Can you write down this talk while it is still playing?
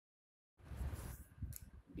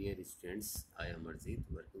Dear students, I am Arjit,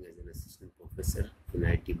 working as an assistant professor in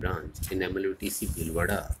IT branch in MLUTC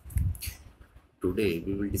Bhilwara. Today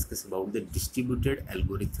we will discuss about the distributed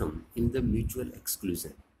algorithm in the mutual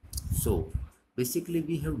exclusion. So basically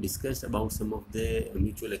we have discussed about some of the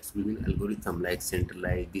mutual exclusion algorithm like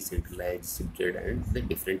centralized, decentralized, distributed and the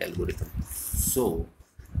different algorithms. So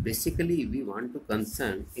basically we want to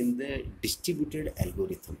concern in the distributed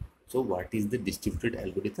algorithm. So what is the distributed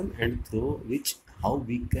algorithm and through which how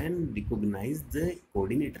we can recognize the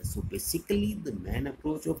coordinator. So basically the main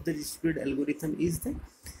approach of the distributed algorithm is the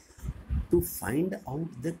to find out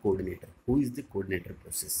the coordinator, who is the coordinator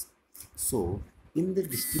process. So in the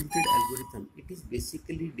distributed algorithm it is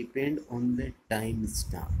basically depend on the time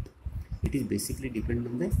stamp. It is basically depend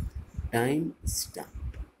on the time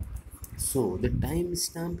stamp. So the time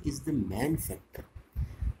stamp is the main factor.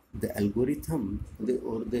 The algorithm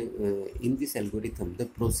in this algorithm the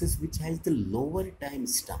process which has the lower time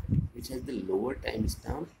stamp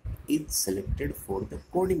is selected for the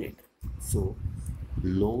coordinator. So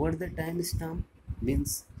lower the time stamp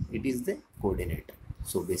means it is the coordinator.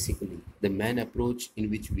 So basically the main approach in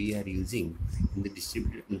which we are using in the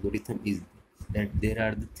distributed algorithm is that there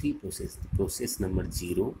are the three processes: process number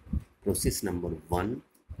 0, process number 1,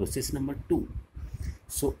 process number 2.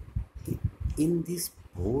 So in this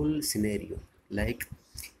whole scenario, like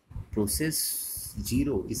process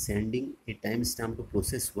 0 is sending a timestamp to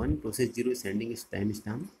process 1, process 0 is sending a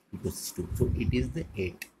timestamp to process 2. So it is the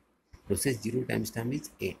 8. Process 0 timestamp is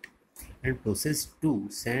 8 and process 2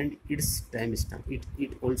 send its timestamp.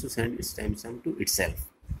 It also send its timestamp to itself,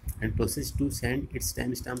 and process 2 send its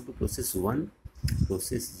timestamp to process 1,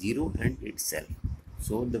 process 0 and itself.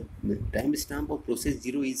 So the timestamp of process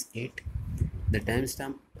 0 is 8, the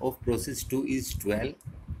timestamp of process 2 is 12.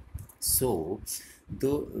 So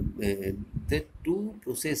the two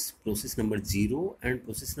process number 0 and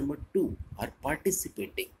process number 2 are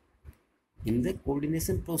participating in the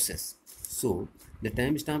coordination process. So the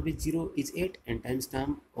timestamp is 0 is 8 and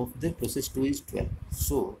timestamp of the process 2 is 12.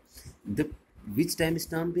 So the which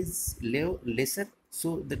timestamp is lesser?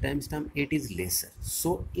 So the timestamp 8 is lesser.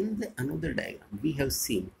 So in the another diagram we have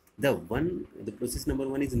seen the process number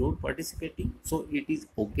 1 is not participating, so it is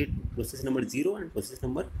okay to process number 0 and process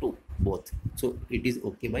number 2 both. So it is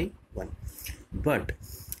okay by 1. But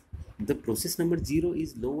the process number 0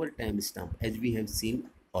 is lower timestamp as we have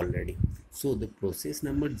seen already. So the process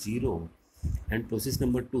number 0 and process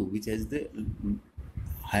number 2 which has the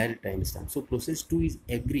higher timestamp. So process 2 is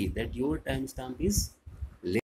agree that your timestamp is